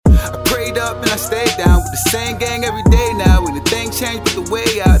up and I stay down with the same gang every day now. When the thing changed, but the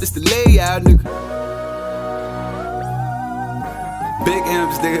way out, it's the layout, nigga. Big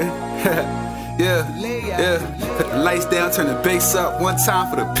M's, nigga. Yeah. Cut the lights down, turn the bass up. One time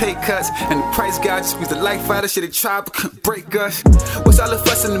for the pay cuts. And the price guy just squeeze the life out of shit. They tried but couldn't break us. What's all the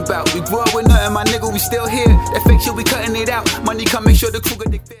fussing about? We grew up with nothing, my nigga, we still here. That fake shit, we cutting it out. Money come, make sure the crew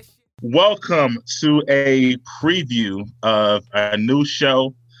get their shit. Welcome to a preview of a new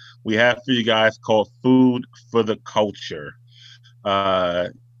show we have for you guys called Food for the Culture.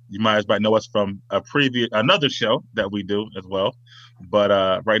 You might know us from another show that we do as well.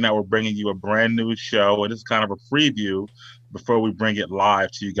 But right now we're bringing you a brand new show, and it's kind of a preview before we bring it live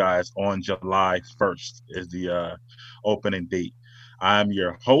to you guys on July 1st is the opening date. I'm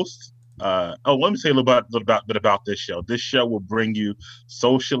your host. Let me say a little bit about this show. This show will bring you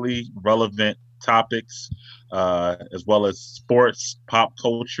socially relevant topics, as well as sports, pop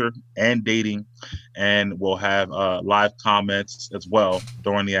culture, and dating, and we'll have live comments as well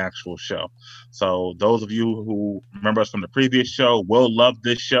during the actual show. So those of you who remember us from the previous show will love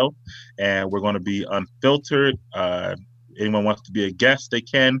this show, and we're going to be unfiltered. Anyone wants to be a guest, they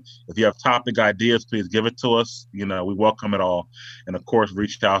can. If you have topic ideas, please give it to us. We welcome it all. And of course,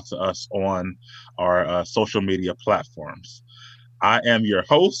 reach out to us on our social media platforms. I am your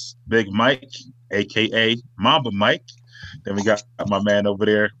host, Big Mike, aka Mamba Mike. Then we got my man over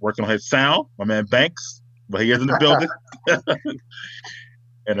there working on his sound, my man Banks, but he is in the building.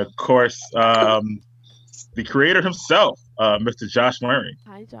 And of course, the creator himself, Mr. Josh Murray.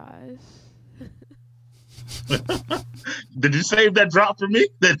 Hi, Josh. Did you save that drop for me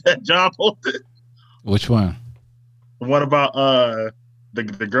that John posted? Which one? The one about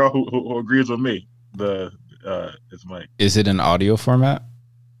the girl who agrees with me. It's Mike. Is it an audio format?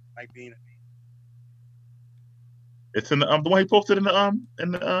 Mike Bean. It's in the one he posted in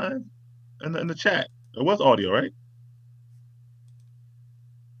the chat. It was audio, right?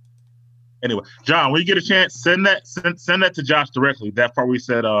 Anyway, John, when you get a chance, send that to Josh directly. That part we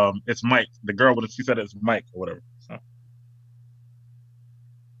said it's Mike. The girl, but she said it's Mike or whatever. So.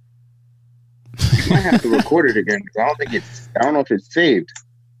 You might have to record it again because I don't know if it's saved.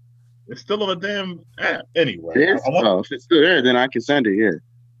 It's still on a damn app. Anyway, it is? If it's still there, then I can send it. Yeah.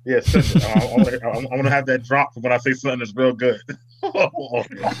 Yeah, send it. I want to have that drop for when I say something that's real good.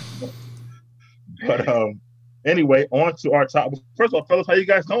 But anyway, on to our topic. First of all, fellas, how you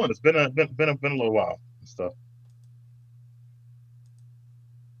guys doing? It's been a little while and stuff.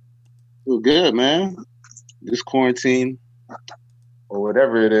 Well, good, man. This quarantine or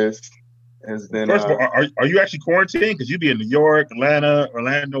whatever it is has been. First of all, are you actually quarantined? Because you be in New York, Atlanta,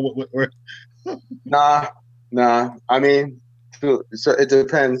 Orlando. Where? Nah. I mean, so it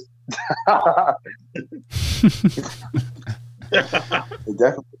depends. It definitely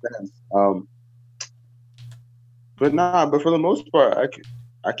depends. But for the most part,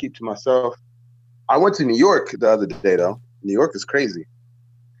 I keep to myself. I went to New York the other day, though. New York is crazy.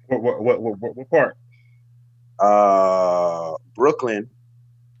 What part? Brooklyn,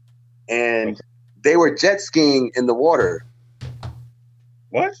 and they were jet skiing in the water.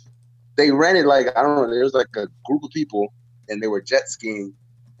 What? They rented I don't know. There was a group of people, and they were jet skiing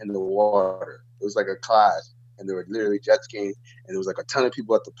in the water. It was like a class, and they were literally jet skiing, and there was a ton of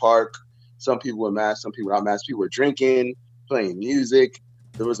people at the park. Some people were masked, some people not masked. People were drinking, playing music.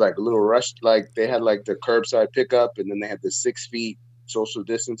 There was a little rush, they had the curbside pickup, and then they had the 6 feet social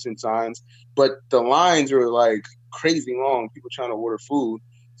distancing signs. But the lines were crazy long, people trying to order food.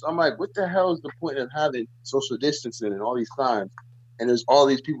 So I'm like, what the hell is the point of having social distancing and all these signs? And there's all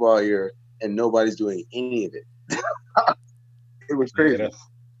these people out here, and nobody's doing any of it. It was crazy. Yeah,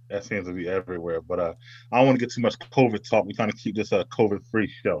 that seems to be everywhere, but I don't want to get too much COVID talk. We're trying to keep this a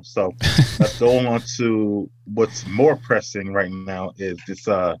COVID-free show. So let's go on to what's more pressing right now is this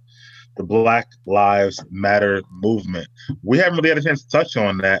the Black Lives Matter movement. We haven't really had a chance to touch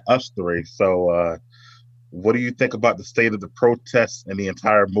on that, us three. So what do you think about the state of the protests and the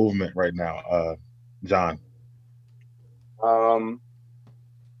entire movement right now, John? What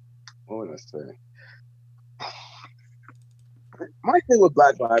would I say? My thing with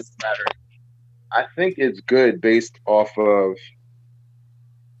Black Lives Matter, I think it's good based off of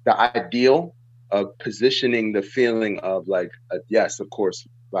the ideal of positioning the feeling of yes, of course,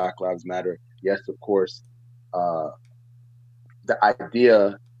 Black Lives Matter. Yes, of course, the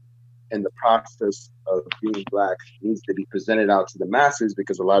idea and the process of being Black needs to be presented out to the masses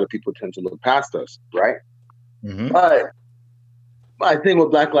because a lot of people tend to look past us, right? Mm-hmm. But my thing with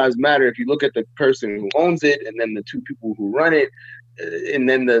Black Lives Matter, if you look at the person who owns it and then the two people who run it, and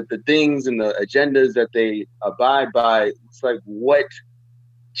then the things and the agendas that they abide by, it's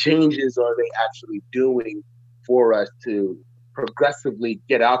changes are they actually doing for us to progressively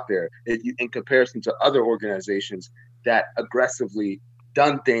get out there in comparison to other organizations that aggressively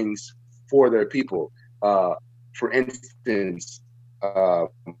done things for their people. For instance,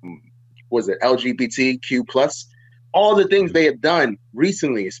 was it LGBTQ plus? All the things they have done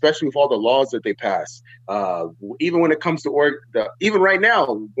recently, especially with all the laws that they passed, even when it comes to even right now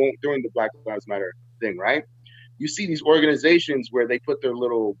during the Black Lives Matter thing, right? You see these organizations where they put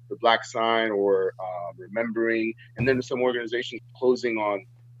the black sign or remembering, and then there's some organizations closing on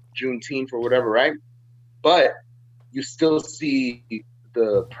Juneteenth or whatever, right? But you still see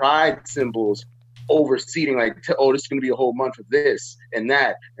the pride symbols overseeding, like, oh, this is going to be a whole month of this and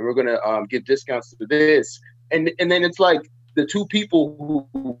that, and we're going to give discounts to this. And then it's like the two people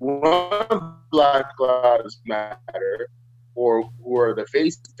who run Black Lives Matter, or who are the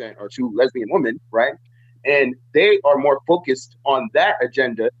face are two lesbian women, right? And they are more focused on that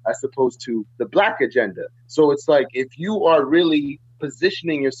agenda as opposed to the Black agenda. So it's like, if you are really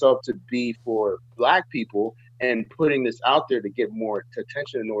positioning yourself to be for Black people and putting this out there to get more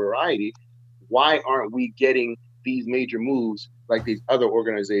attention and notoriety, why aren't we getting these major moves like these other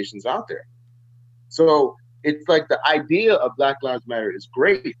organizations out there? So it's like the idea of Black Lives Matter is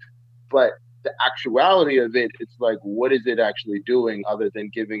great, but the actuality of it, it's like, what is it actually doing other than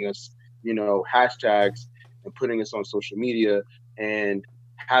giving us, hashtags and putting us on social media and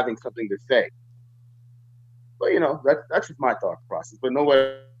having something to say? But, that's just my thought process, but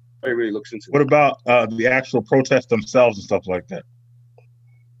nobody really looks into it. What about the actual protests themselves and stuff like that?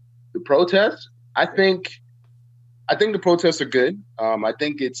 The protests, I think the protests are good. I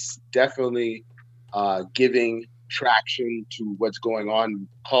think it's definitely giving traction to what's going on,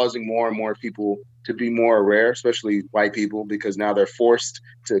 causing more and more people to be more aware, especially white people, because now they're forced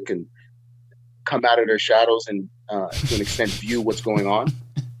to come out of their shadows and to an extent view what's going on.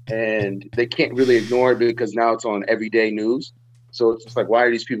 And they can't really ignore it because now it's on everyday news. So it's just like, why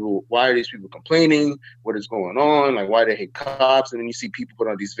are these people complaining? What is going on? Like, why they hate cops? And then you see people put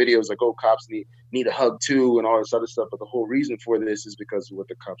on these videos like, oh, cops need a hug too, and all this other stuff. But the whole reason for this is because of what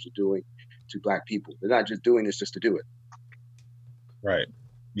the cops are doing to Black people. They're not just doing this just to do it. Right.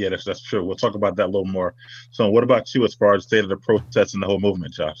 Yeah, that's true. We'll talk about that a little more. So what about you as far as the state of the protests and the whole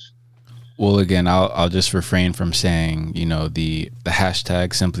movement, Josh? Well, again, I'll just refrain from saying, the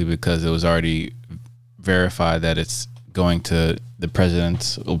hashtag, simply because it was already verified that it's going to the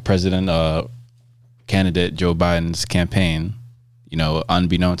president candidate Joe Biden's campaign,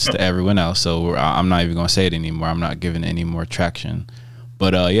 unbeknownst to everyone else. So I'm not even going to say it anymore. I'm not giving any more traction.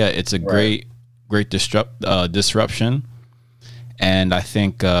 But yeah, it's a great disruption, and I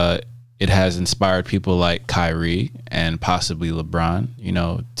think it has inspired people like Kyrie and possibly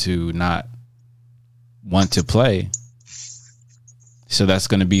LeBron, to not want to play. So that's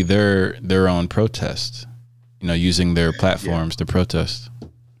going to be their own protest, using their platforms to protest.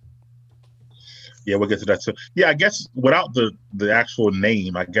 Yeah, we'll get to that too. Yeah, I guess without the actual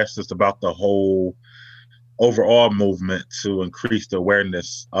name, I guess it's about the whole overall movement to increase the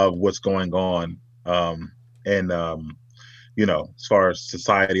awareness of what's going on, and as far as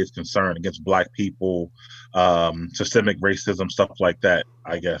society is concerned, against Black people, systemic racism, stuff like that,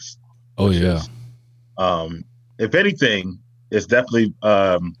 I guess. Oh, yeah. If anything, it's definitely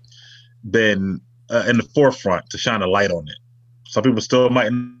been in the forefront to shine a light on it. Some people still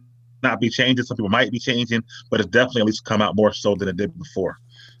might not be changing. Some people might be changing, but it's definitely at least come out more so than it did before.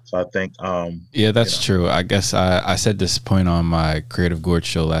 So I think, yeah, that's true. I guess I said this point on my Creative Gorge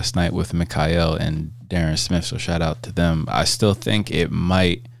show last night with Mikhail and Darren Smith. So shout out to them. I still think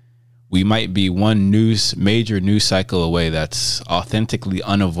we might be one major news cycle away that's authentically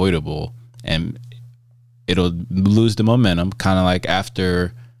unavoidable, and it'll lose the momentum, kind of like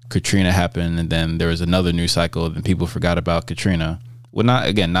after Katrina happened, and then there was another news cycle, and people forgot about Katrina. Well,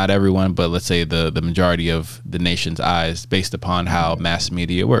 not everyone, but let's say the majority of the nation's eyes, based upon how mass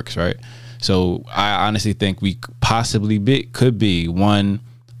media works, right? So I honestly think we possibly could be one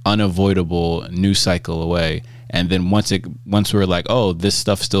unavoidable news cycle away, and then once we're like, oh, this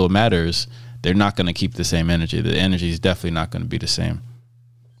stuff still matters, they're not going to keep the same energy. The energy is definitely not going to be the same.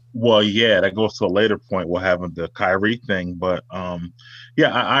 Well, yeah, that goes to a later point. We'll have the Kyrie thing, but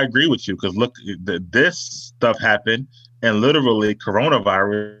yeah, I agree with you, because look, this stuff happened, and literally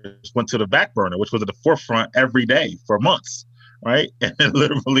coronavirus went to the back burner, which was at the forefront every day for months, right? And it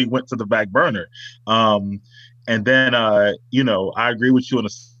literally went to the back burner. And then, I agree with you in a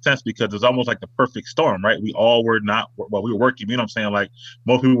sense, because it's almost like the perfect storm, right? We all were we were working, you know what I'm saying? Like,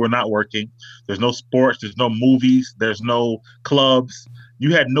 most people were not working. There's no sports, there's no movies, there's no clubs.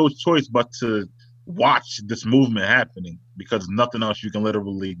 You had no choice but to watch this movement happening because nothing else you can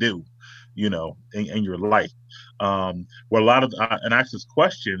literally do, in your life. Where a lot of and I asked this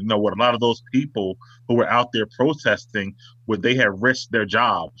question, what a lot of those people who were out there protesting, would they have risked their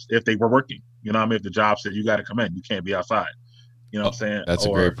jobs if they were working? If the job said you got to come in, you can't be outside. What I'm saying? That's a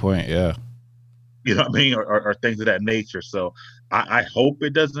great point. Yeah. Or things of that nature. So I hope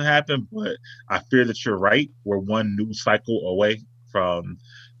it doesn't happen, but I fear that you're right. We're one news cycle away from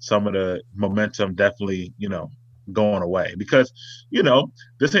some of the momentum definitely, going away, because,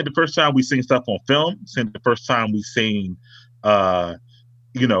 this ain't the first time we've seen stuff on film. This ain't the first time we've seen, cops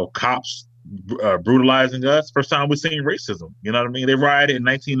brutalizing us. First time we've seen racism. You know what I mean? They rioted in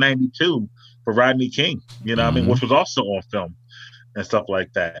 1992 for Rodney King, which was also on film and stuff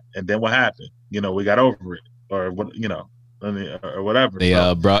like that. And then what happened? We got over it, or what, or whatever.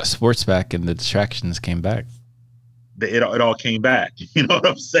 They brought sports back, and the distractions came back. It all came back. You know what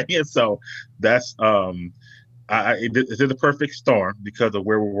I'm saying? So that's it's a perfect storm because of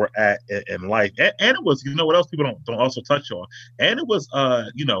where we were at in life, and it was, what else people don't also touch on, and it was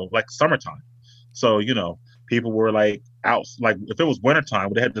like summertime, so people were like out, like if it was wintertime,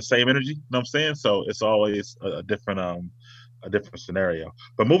 would they have the same energy? You know what I'm saying? So it's always a different scenario.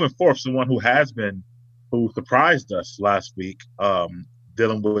 But moving forward, someone who surprised us last week,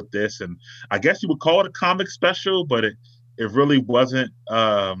 dealing with this, and I guess you would call it a comic special, but it really wasn't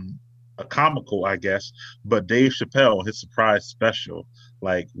a comical, I guess. But Dave Chappelle, his surprise special,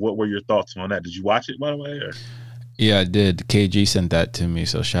 like, what were your thoughts on that? Did you watch it, by the way? Or? Yeah, I did. KG sent that to me,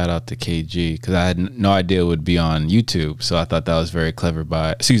 so shout out to KG, because I had no idea it would be on YouTube. So I thought that was very clever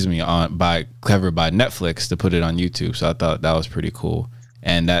by Netflix to put it on YouTube. So I thought that was pretty cool,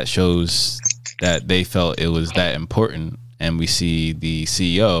 and that shows that they felt it was that important. And we see the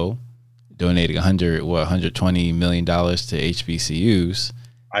CEO donating $120 million to HBCUs.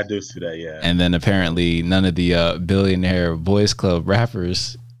 I do see that, yeah. And then apparently none of the billionaire boys club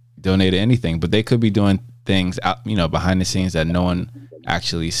rappers donated anything, but they could be doing things out, behind the scenes that no one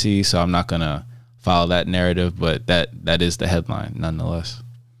actually sees. So I'm not gonna follow that narrative, but that is the headline nonetheless.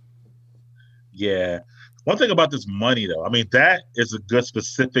 Yeah. One thing about this money, though, I mean, that is a good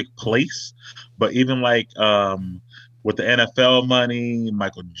specific place, but even like with the NFL money,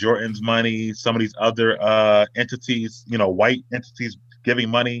 Michael Jordan's money, some of these other entities, white entities giving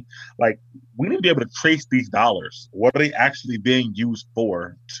money, like, we need to be able to trace these dollars. What are they actually being used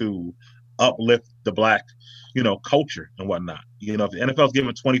for to uplift the Black, culture and whatnot? If the NFL is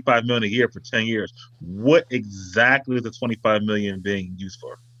giving $25 million a year for 10 years, what exactly is the $25 million being used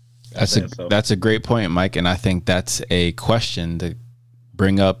for? That's a great point, Mike, and I think that's a question to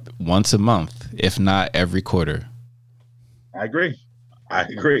bring up once a month, if not every quarter. I agree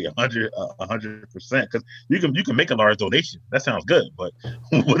 100%, because you can make a large donation. That sounds good, but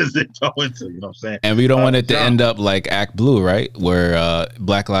what does it go into? You know what I'm saying? And we don't want it to end up like Act Blue, right? Where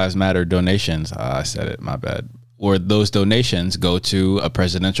Black Lives Matter donations, I said it, my bad, or those donations go to a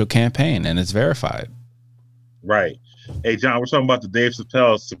presidential campaign and it's verified. Right. Hey, John, we're talking about the Dave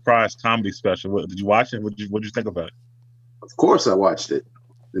Chappelle surprise comedy special. Did you watch it? What did you think about it? Of course I watched it.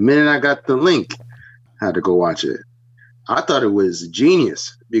 The minute I got the link, I had to go watch it. I thought it was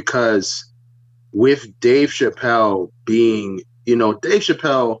genius because with Dave Chappelle being, Dave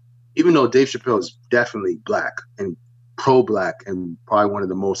Chappelle, even though Dave Chappelle is definitely Black and pro-Black and probably one of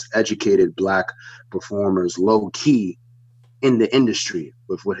the most educated Black performers, low key, in the industry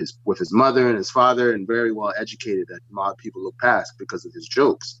with his mother and his father, and very well educated that a lot of people look past because of his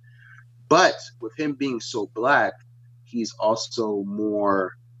jokes. But with him being so Black, he's also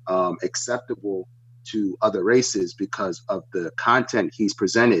more acceptable to other races because of the content he's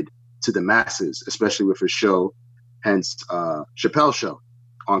presented to the masses, especially with his show, hence Chappelle Show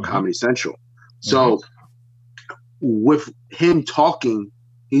on Comedy Central. So with him talking,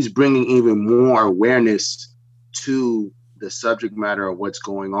 he's bringing even more awareness to the subject matter of what's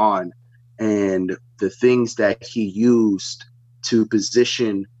going on and the things that he used to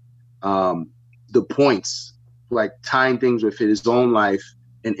position the points, like tying things with his own life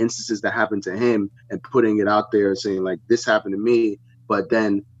and instances that happened to him and putting it out there saying like, this happened to me, but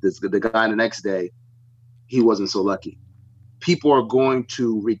then the guy the next day, he wasn't so lucky. People are going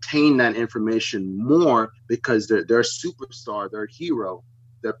to retain that information more because their superstar, their hero,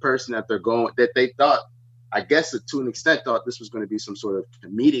 their person that they thought, I guess to an extent, thought this was going to be some sort of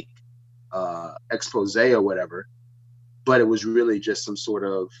comedic expose or whatever, but it was really just some sort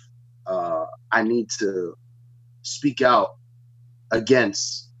of, I need to speak out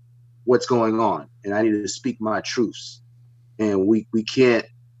against what's going on, and I need to speak my truths. And we can't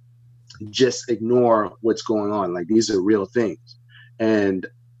just ignore what's going on. Like, these are real things. And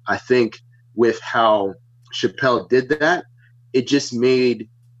I think with how Chappelle did that, it just made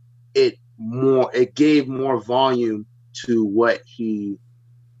it more. It gave more volume to what he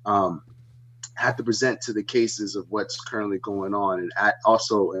had to present to the cases of what's currently going on, and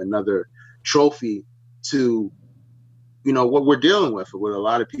also another trophy to, you know, what we're dealing with, what a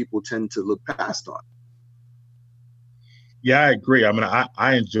lot of people tend to look past on. Yeah, I agree. I mean, I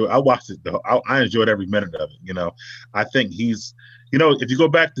watched it though. I enjoyed every minute of it. You know, I think he's, you know, if you go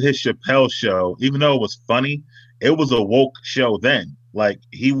back to his Chappelle show, even though it was funny, it was a woke show then. Like,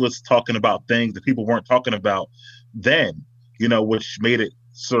 he was talking about things that people weren't talking about then, you know, which made it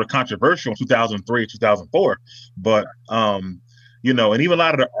sort of controversial in 2003, 2004. But, you know, and even a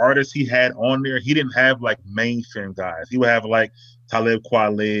lot of the artists he had on there, he didn't have like mainstream guys. He would have like Talib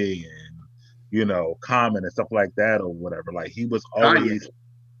Kweli and, you know, Common and stuff like that or whatever. Like, he was always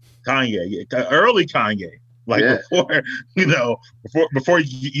Kanye, early Kanye. Like, before, you know, before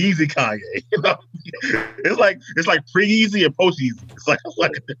Yeezy Kanye, you know, it's like pre-Yeezy and post-Yeezy. It's like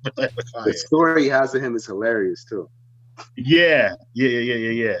a different type of Kanye. The story he has of him is hilarious too. Yeah.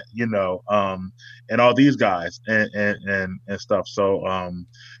 You know, and all these guys and stuff. So, I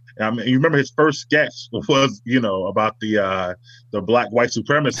mean, you remember his first sketch was, you know, about the black white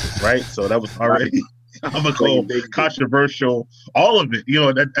supremacists, right? So that was already comical, controversial, all of it, you know,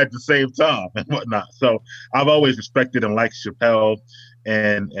 at the same time and whatnot. So I've always respected and liked Chappelle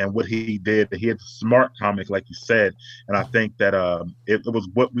and what he did. He had smart comic, like you said, and I think that it was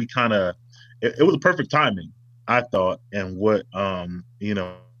what we kind of it was a perfect timing, I thought, and what you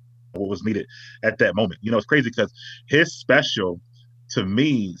know, what was needed at that moment. You know, it's crazy because his special, to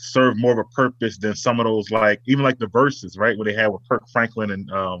me, served more of a purpose than some of those, like, even like the verses, right, where they had with Kirk Franklin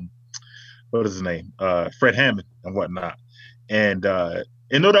and what is his name, Fred Hammond and whatnot. And though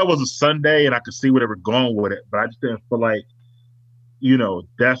that was a Sunday and I could see where they were going with it, but I just didn't feel like, you know,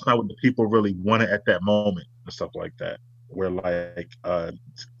 that's not what the people really wanted at that moment and stuff like that. Where like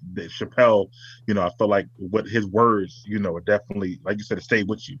Chappelle, you know, I felt like what his words, you know, are definitely, like you said, it stayed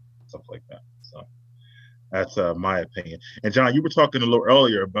with you, stuff like that. So that's my opinion. And John, you were talking a little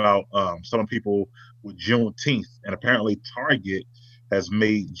earlier about some people with Juneteenth, and apparently Target has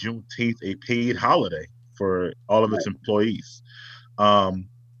made Juneteenth a paid holiday for all of its employees.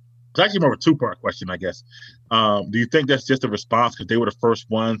 It's actually more of a two-part question, I guess. Do you think that's just a response because they were the first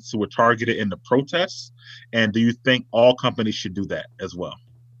ones who were targeted in the protests? And do you think all companies should do that as well?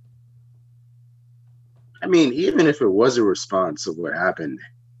 I mean, even if it was a response of what happened,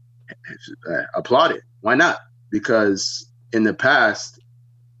 applaud it. Why not? Because in the past,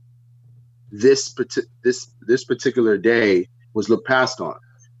 this particular day was looked past on,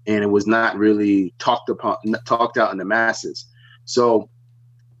 and it was not really talked out in the masses. So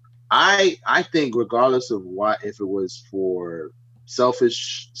I think regardless of if it was for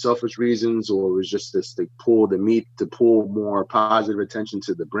selfish reasons or it was just this to pull more positive attention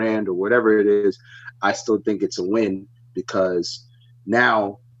to the brand or whatever it is, I still think it's a win because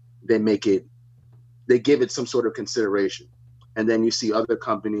now they give it some sort of consideration. And then you see other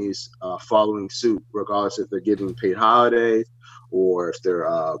companies following suit, regardless if they're giving paid holidays or if they're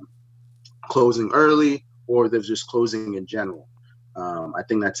closing early or they're just closing in general. I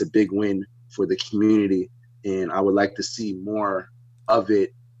think that's a big win for the community, and I would like to see more of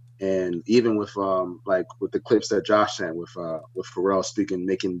it. And even with with the clips that Josh sent with Pharrell speaking,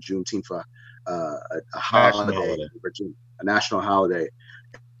 making Juneteenth a holiday in Virginia, a national holiday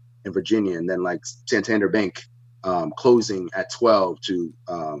in Virginia, and then like Santander Bank closing at 12 to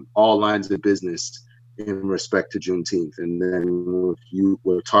all lines of business in respect to Juneteenth, and then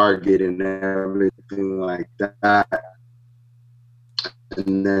with Target and everything like that.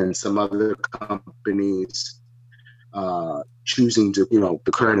 And then some other companies choosing to, you know,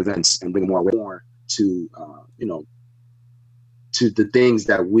 the current events and bring more to, you know, to the things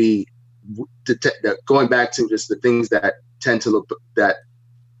that going back to just the things that tend to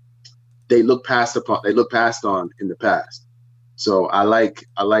they look past on in the past. So I like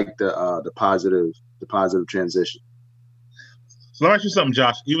the positive transition. So let me ask you something,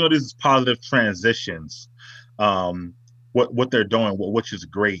 Josh. Even though these is positive transitions, what they're doing, which is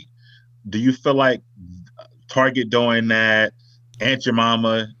great. Do you feel like Target doing that, Aunt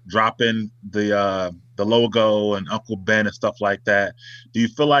Jemima dropping the logo and Uncle Ben and stuff like that? Do you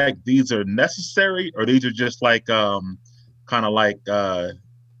feel like these are necessary, or these are just like kind of like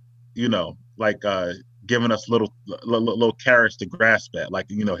you know, like giving us little carrots to grasp at, like,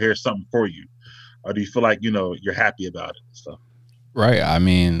 you know, here's something for you, or do you feel like, you know, you're happy about it and stuff? Right. I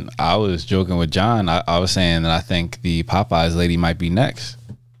mean, I was joking with John. I was saying that I think the Popeyes lady might be next.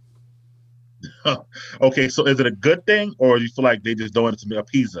 Okay, so is it a good thing, or do you feel like they just doing it to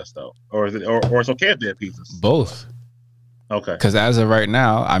appease us, though, or is it, or it's okay if they appease us? Both. Okay. Because as of right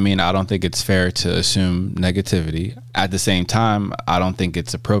now, I mean, I don't think it's fair to assume negativity. At the same time, I don't think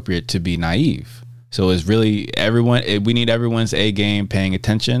it's appropriate to be naive. So it's really we need everyone's A game paying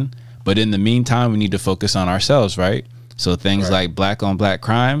attention. But in the meantime, we need to focus on ourselves, right? So things like black on black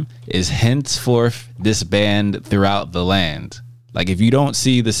crime is henceforth disbanded throughout the land. Like, if you don't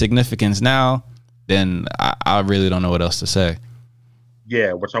see the significance now, then I really don't know what else to say.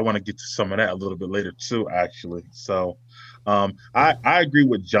 Yeah, which I want to get to some of that a little bit later too, actually. So I agree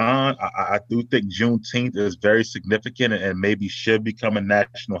with John. I do think Juneteenth is very significant and maybe should become a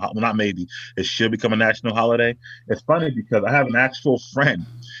national, well, not maybe, it should become a national holiday. It's funny because I have an actual friend,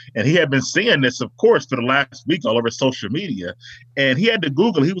 and he had been seeing this, of course, for the last week all over social media, and he had to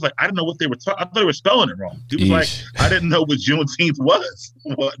Google. He was like, I didn't know what they were talking. I thought they were spelling it wrong. He was like, I didn't know what Juneteenth was,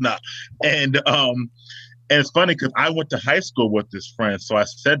 whatnot. And it's funny because I went to high school with this friend. So I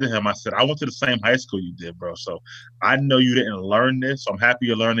said to him, I went to the same high school you did, bro. So I know you didn't learn this. So I'm happy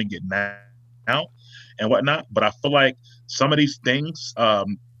you're learning it now and whatnot. But I feel like some of these things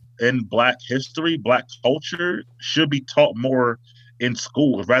in Black history, Black culture should be taught more in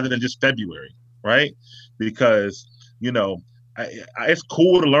schools rather than just February, right? Because, it's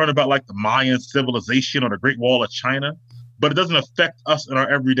cool to learn about like the Mayan civilization or the Great Wall of China, but it doesn't affect us in our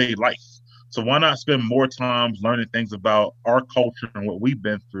everyday life. So why not spend more time learning things about our culture and what we've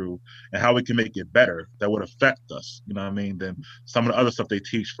been through and how we can make it better that would affect us, you know what I mean, than some of the other stuff they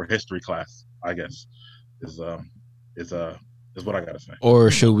teach for history class, I guess, is what I got to say. Or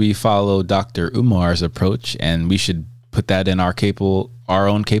should we follow Dr. Umar's approach and we should put that in our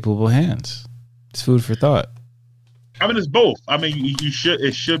own capable hands? It's food for thought. I mean, it's both. I mean,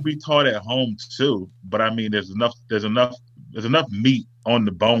 it should be taught at home too, but I mean, there's enough meat on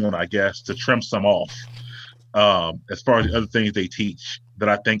the bone, I guess, to trim some off. As far as the other things they teach that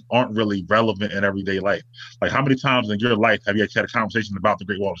I think aren't really relevant in everyday life. Like, how many times in your life have you had a conversation about the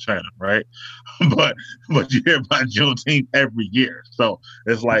Great Wall of China, right? but you hear about Juneteenth every year. So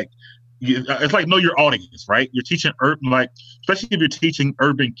it's like know your audience, right? You're teaching urban, like, especially if you're teaching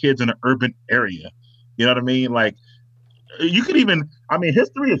urban kids in an urban area. You know what I mean? Like, you could even,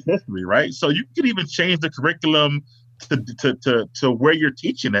 history is history, right? So you could even change the curriculum to where you're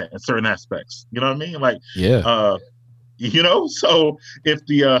teaching it in certain aspects. You know what I mean? Like, so if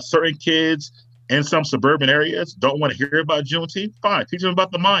the certain kids in some suburban areas don't want to hear about Juneteenth, fine, teach them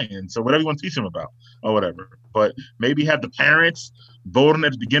about the Mayans or whatever you want to teach them about or whatever. But maybe have the parents voting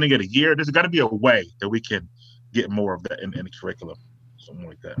at the beginning of the year. There's got to be a way that we can get more of that in the curriculum, something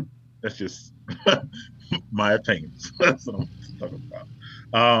like that. That's just my opinions. That's what I'm talking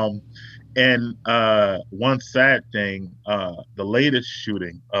about. And one sad thing, the latest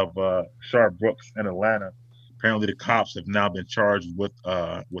shooting of Sharp Brooks in Atlanta. Apparently, the cops have now been charged with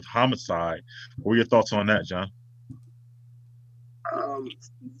homicide. What are your thoughts on that, John?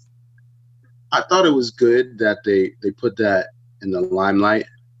 I thought it was good that they put that in the limelight.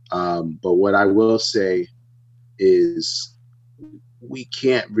 But what I will say is we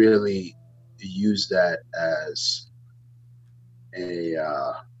can't really use that as a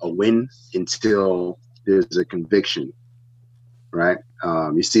win until there's a conviction, right?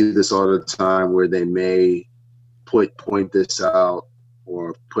 You see this all the time where they may point this out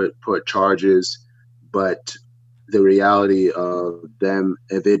or put charges, but the reality of them,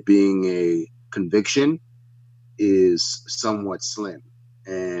 of it being a conviction, is somewhat slim.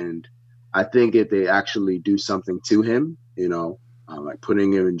 And I think if they actually do something to him, like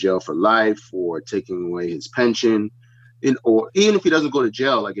putting him in jail for life or taking away his pension, or even if he doesn't go to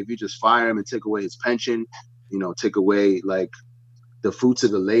jail, like if you just fire him and take away his pension, take away like the fruits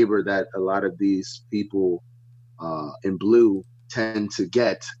of the labor that a lot of these people in blue tend to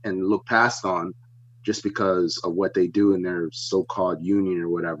get and look past on just because of what they do in their so-called union or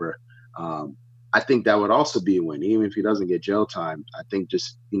whatever. I think that would also be a win, even if he doesn't get jail time. I think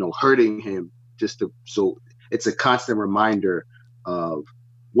just, hurting him so it's a constant reminder of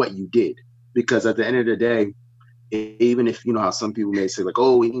what you did. Because at the end of the day, even if, how some people may say like,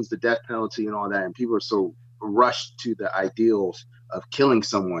 oh, he needs the death penalty and all that, and people are so rushed to the ideals of killing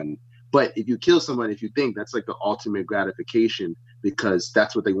someone. But if you kill someone, if you think that's like the ultimate gratification, because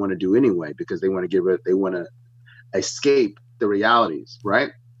that's what they want to do anyway, because they want to escape the realities,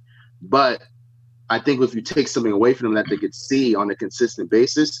 right? But I think if you take something away from them that they could see on a consistent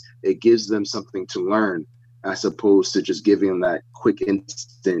basis, it gives them something to learn, as opposed to just giving them that quick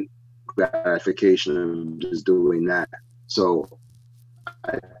instant gratification of just doing that. So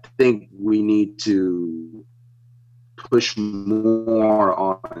I think we need to push more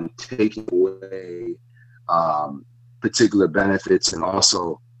on taking away particular benefits, and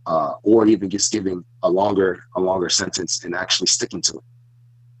also or even just giving a longer sentence and actually sticking to it.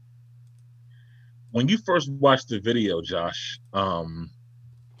 When you first watched the video, Josh,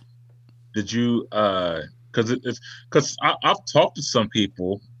 did you because I've talked to some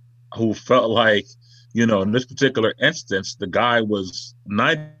people who felt like, you know, in this particular instance, the guy was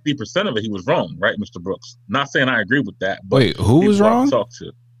 90% of it, he was wrong, right, Mr. Brooks? Not saying I agree with that. But wait, who was wrong? Talk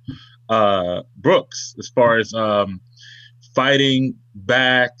to Brooks, as far as fighting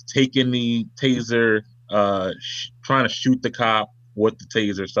back, taking the taser, trying to shoot the cop with the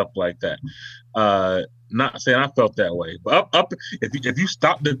taser, stuff like that. Not saying I felt that way, but up if you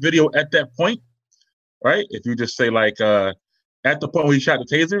stop the video at that point, right? If you just say like at the point where he shot the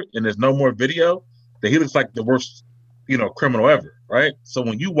taser and there's no more video, then he looks like the worst, you know, criminal ever, right? So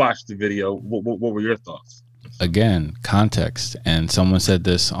when you watched the video, what were your thoughts? Again, context. And someone said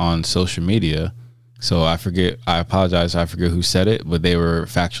this on social media, so I apologize, I forget who said it, but they were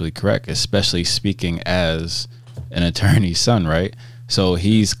factually correct, especially speaking as an attorney's son, right? So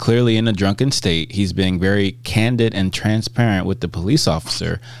he's clearly in a drunken state. He's being very candid and transparent with the police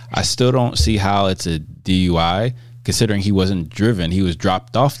officer. I still don't see how it's a DUI, considering he wasn't driven. He was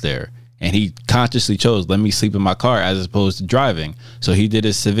dropped off there, and he consciously chose, let me sleep in my car as opposed to driving. So he did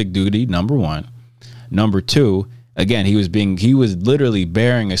his civic duty, number one. Number two, again, he was literally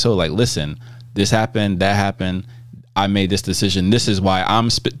bearing a soul, like, listen, this happened, that happened. I made this decision. This is why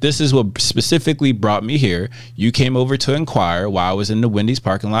this is what specifically brought me here. You came over to inquire while I was in the Wendy's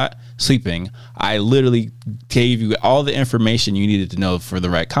parking lot sleeping. I literally gave you all the information you needed to know for the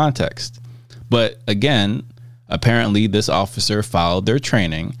right context. But again, apparently this officer followed their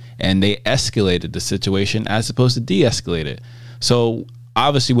training and they escalated the situation as opposed to de-escalate it. So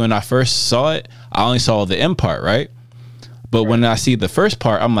obviously when I first saw it, I only saw the end part, right? But when I see the first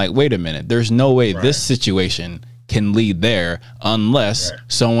part, I'm like, wait a minute, there's no way this situation can lead there unless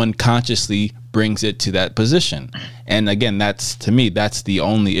someone consciously brings it to that position. And again, that's, to me, that's the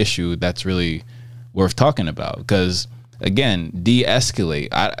only issue that's really worth talking about, because again, de-escalate.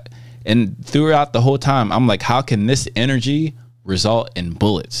 And throughout the whole time, I'm like, how can this energy result in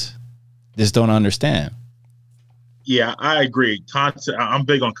bullets? Just don't understand. Yeah, I agree. I'm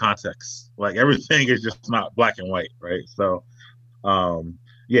big on context. Like, everything is just not black and white, right? So,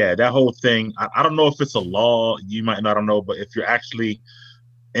 yeah, that whole thing, I don't know if it's a law, you might not know, but if you're actually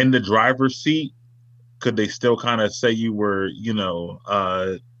in the driver's seat, could they still kind of say you were, you know,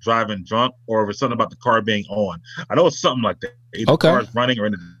 driving drunk, or if it's something about the car being on? I know it's something like that. Either the car is running or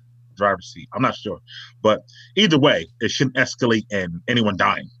in the driver's seat. I'm not sure. But either way, it shouldn't escalate in anyone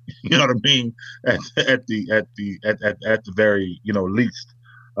dying. You know what I mean? At the very, you know, least.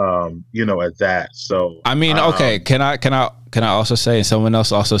 You know, at that. So I mean, okay, can I also say, and someone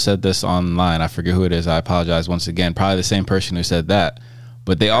else also said this online, I forget who it is, I apologize once again, probably the same person who said that,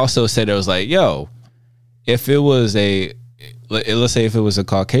 but they also said, it was like, yo, if it was let's say if it was a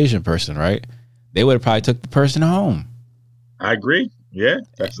Caucasian person, right, they would have probably took the person home. I agree. Yeah,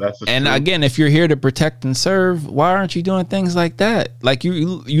 that's and true. Again, if you're here to protect and serve, why aren't you doing things like that? Like,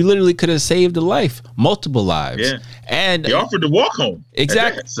 you literally could have saved a life, multiple lives. Yeah, and he offered to walk home.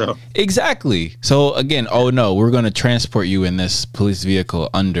 Exactly. Exactly. So again, oh no, we're going to transport you in this police vehicle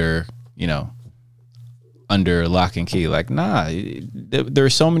under lock and key. Like, nah, there are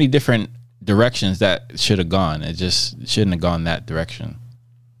so many different directions that should have gone. It just shouldn't have gone that direction.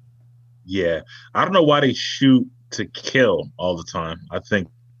 Yeah, I don't know why they shoot to kill all the time. I think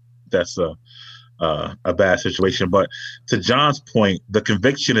that's a bad situation. But to John's point, the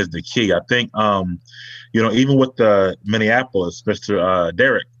conviction is the key. I think, you know, even with the Minneapolis, Mr.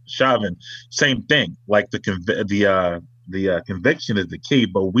 Derek Chauvin, same thing. Like the conviction is the key.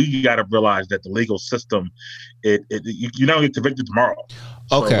 But we got to realize that the legal system, you don't get convicted tomorrow.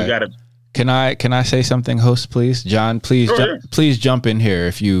 So okay. We got to. Can I say something, host, please? John, please, sure. Please jump in here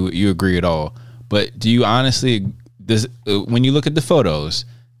if you agree at all. But do you honestly, when you look at the photos,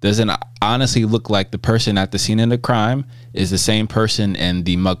 does it honestly look like the person at the scene of the crime is the same person in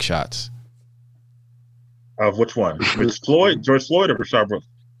the mugshots? Of which one? It's George Floyd, or Rashard Brooks?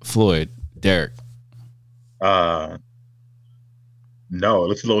 Floyd, Derek. No, it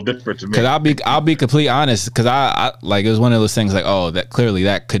looks a little different to me. Because I'll be completely honest. Because I like, it was one of those things like, oh, that clearly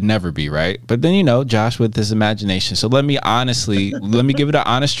that could never be right. But then, you know, Josh with his imagination. So let me give it an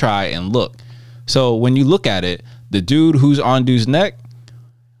honest try and look. So when you look at it, the dude who's on dude's neck,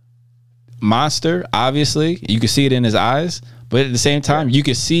 monster, obviously, you can see it in his eyes. But at the same time, you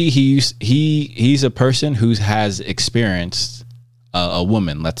can see he's a person who has experienced a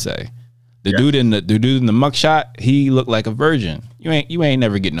woman, let's say. The dude in the mugshot, he looked like a virgin. You ain't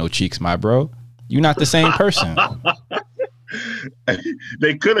never get no cheeks, my bro. You not the same person.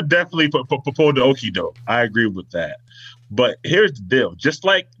 They could have definitely pulled the okie doke. I agree with that. But here's the deal. Just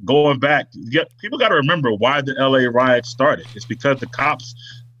like going back, people got to remember why the LA riot started. It's because the cops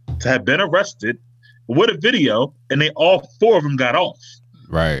had been arrested with a video, and all 4 of them got off.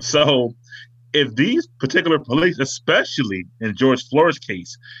 Right. So if these particular police, especially in George Floyd's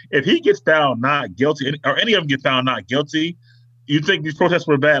case, if he gets found not guilty, or any of them get found not guilty, you think these protests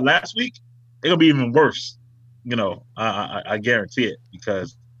were bad last week? They're going to be even worse. I guarantee it,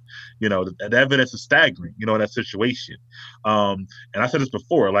 because the evidence is staggering, in that situation. And I said this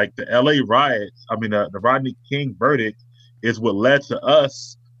before, like the LA riots, the Rodney King verdict is what led to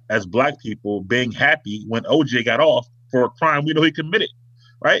us as Black people being happy when OJ got off for a crime we know he committed,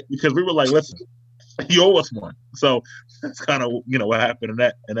 right? Because we were like, listen, you owe us one. So that's kind of, what happened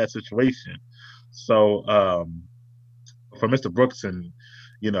in that situation. So for Mr. Brooks, and,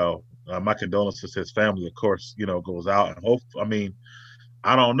 my condolences to his family, of course, goes out, and hope,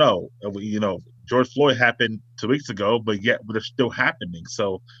 I don't know. George Floyd happened 2 weeks ago, but yet they're still happening.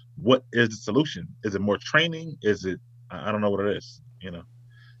 So what is the solution? Is it more training? Is it, I don't know what it is, in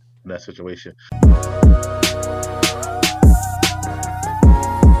that situation.